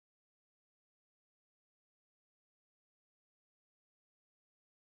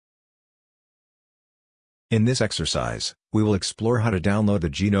In this exercise, we will explore how to download the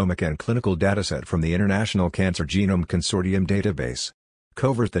genomic and clinical dataset from the International Cancer Genome Consortium database,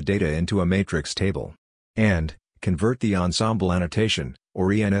 convert the data into a matrix table, and convert the ensemble annotation,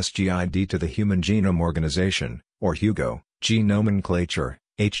 or ENSGID, to the Human Genome Organization, or HUGO, gene nomenclature,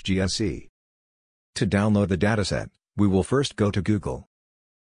 HGSE. To download the dataset, we will first go to Google.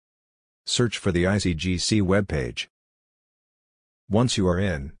 Search for the ICGC webpage. Once you are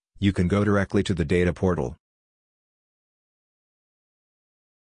in, you can go directly to the data portal.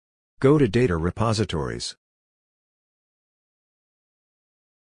 Go to Data Repositories.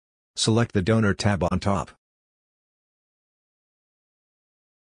 Select the Donor tab on top.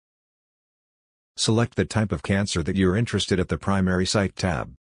 Select the type of cancer that you're interested at the Primary Site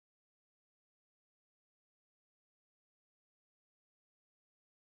tab.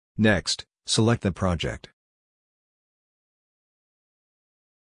 Next, select the project.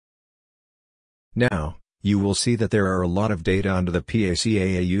 Now, you will see that there are a lot of data under the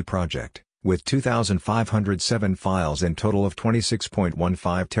PACAAU project, with 2,507 files and total of 26.15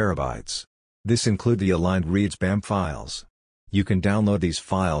 terabytes. This include the aligned read spam files. You can download these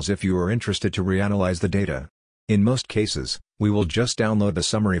files if you are interested to reanalyze the data. In most cases, we will just download the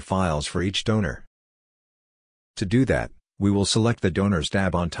summary files for each donor. To do that, we will select the Donors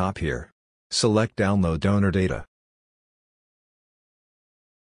tab on top here. Select Download Donor Data.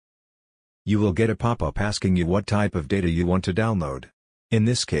 You will get a pop-up asking you what type of data you want to download. In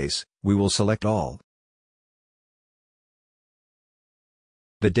this case, we will select All.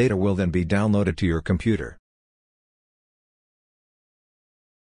 The data will then be downloaded to your computer.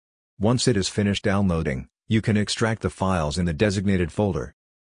 Once it is finished downloading, you can extract the files in the designated folder.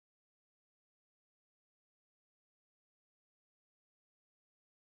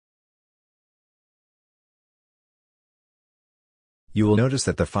 You will notice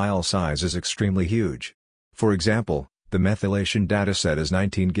that the file size is extremely huge. For example, the methylation dataset is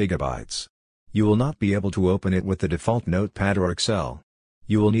 19 gigabytes. You will not be able to open it with the default Notepad or Excel.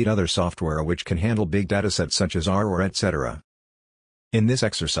 You will need other software which can handle big datasets such as R or etc. In this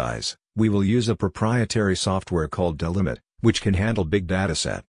exercise, we will use a proprietary software called Delimit, which can handle big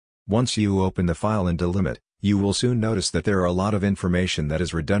dataset. Once you open the file in Delimit, you will soon notice that there are a lot of information that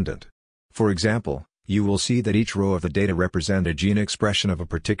is redundant. For example, you will see that each row of the data represents a gene expression of a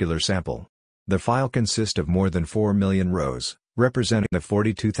particular sample. The file consists of more than 4 million rows, representing the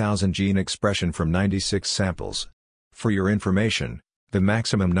 42,000 gene expression from 96 samples. For your information, the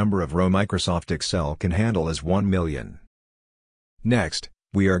maximum number of row Microsoft Excel can handle is 1 million. Next,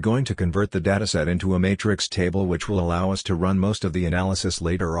 we are going to convert the dataset into a matrix table which will allow us to run most of the analysis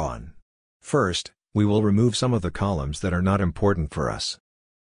later on. First, we will remove some of the columns that are not important for us.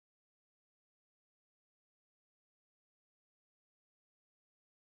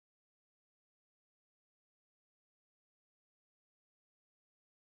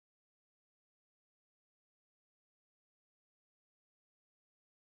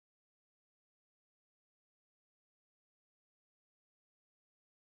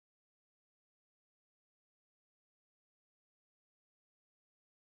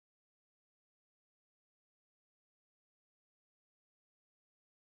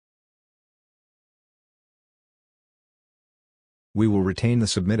 We will retain the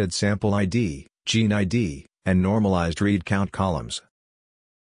submitted sample ID, gene ID, and normalized read count columns.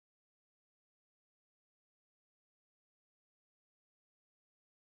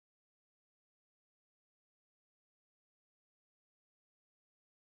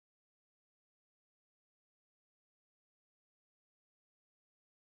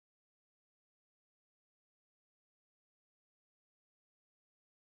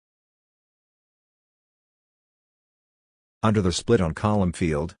 Under the Split on Column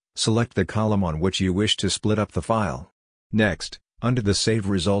field, select the column on which you wish to split up the file. Next, under the Save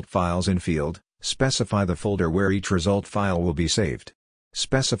Result Files in field, specify the folder where each result file will be saved.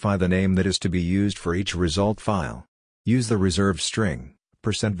 Specify the name that is to be used for each result file. Use the reserved string,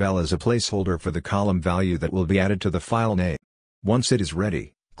 %val as a placeholder for the column value that will be added to the file name. Once it is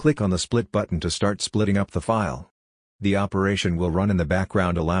ready, click on the Split button to start splitting up the file. The operation will run in the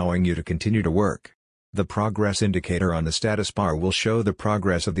background, allowing you to continue to work. The progress indicator on the status bar will show the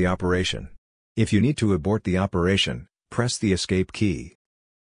progress of the operation. If you need to abort the operation, press the Escape key.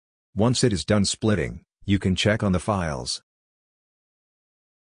 Once it is done splitting, you can check on the files.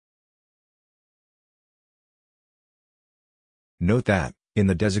 Note that, in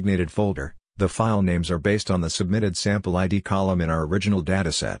the designated folder, the file names are based on the submitted sample ID column in our original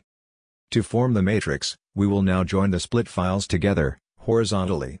dataset. To form the matrix, we will now join the split files together,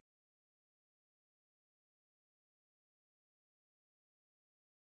 horizontally.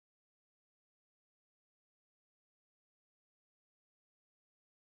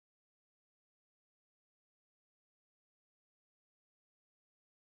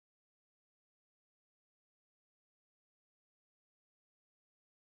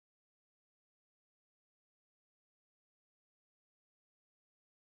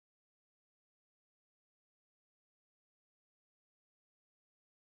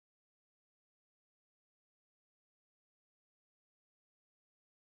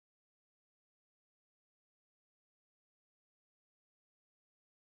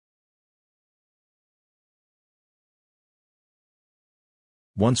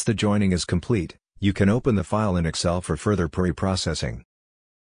 Once the joining is complete, you can open the file in Excel for further pre-processing.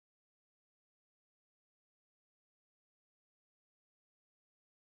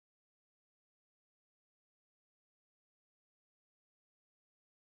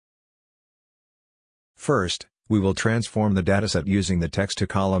 First, we will transform the dataset using the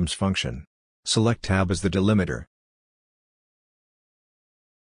text-to-columns function. Select Tab as the delimiter.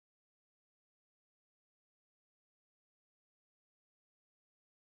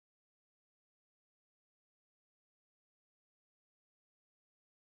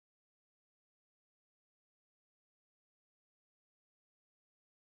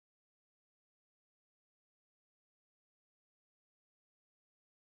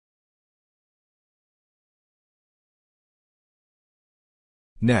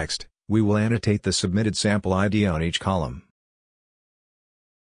 Next, we will annotate the submitted sample ID on each column.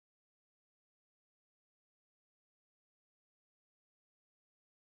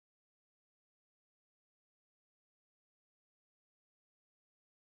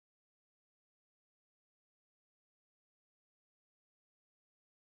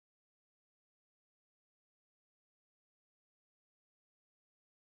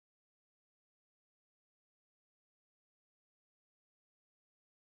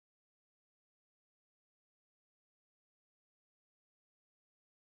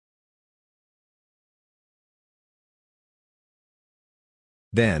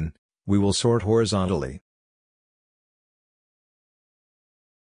 Then, we will sort horizontally.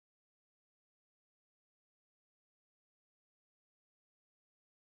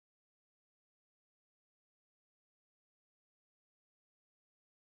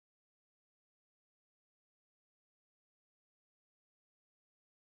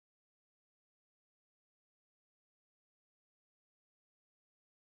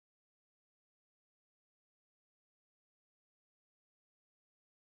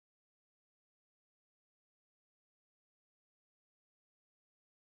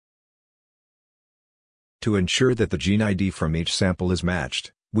 To ensure that the gene ID from each sample is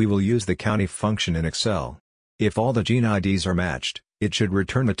matched, we will use the COUNTIF function in Excel. If all the gene IDs are matched, it should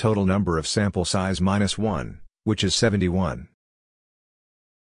return the total number of sample size -1, which is 71.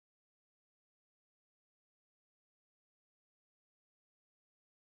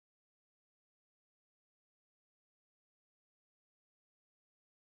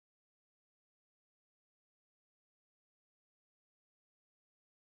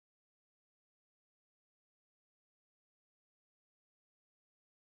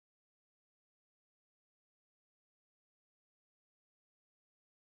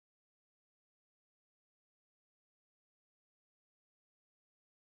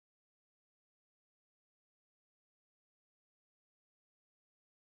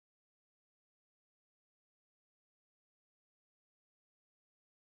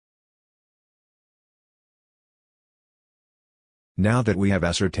 Now that we have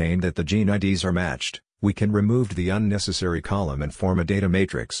ascertained that the gene IDs are matched, we can remove the unnecessary column and form a data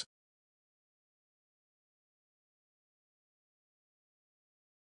matrix.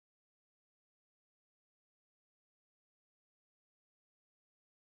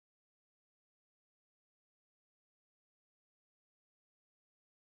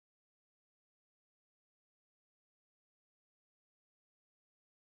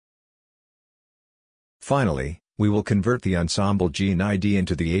 Finally, we will convert the ensemble gene ID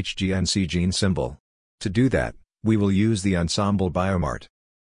into the HGNC gene symbol. To do that, we will use the ensemble biomart.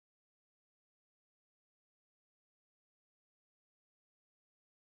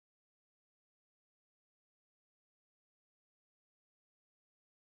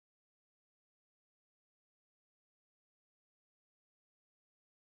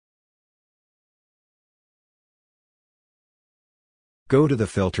 Go to the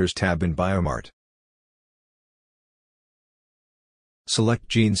Filters tab in Biomart. Select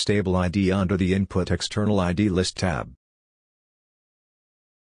Gene Stable ID under the Input External ID List tab.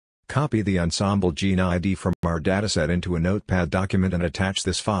 Copy the ensemble gene ID from our dataset into a Notepad document and attach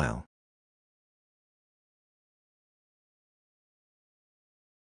this file.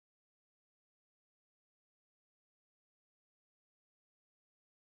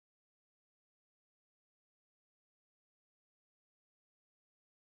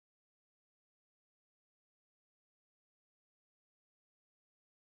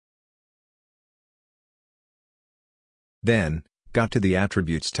 Then, go to the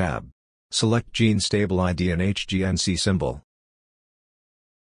Attributes tab. Select Gene Stable ID and HGNC symbol.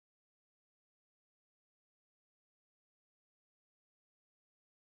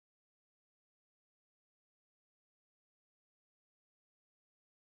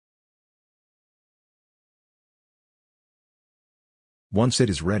 Once it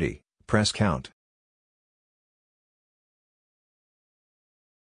is ready, press Count.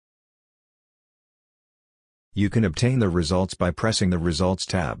 You can obtain the results by pressing the Results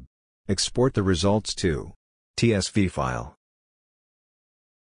tab. Export the results to TSV file.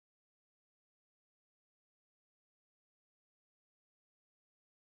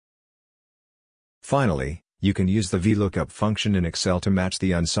 Finally, you can use the VLOOKUP function in Excel to match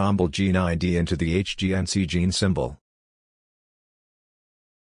the ensemble gene ID into the HGNC gene symbol.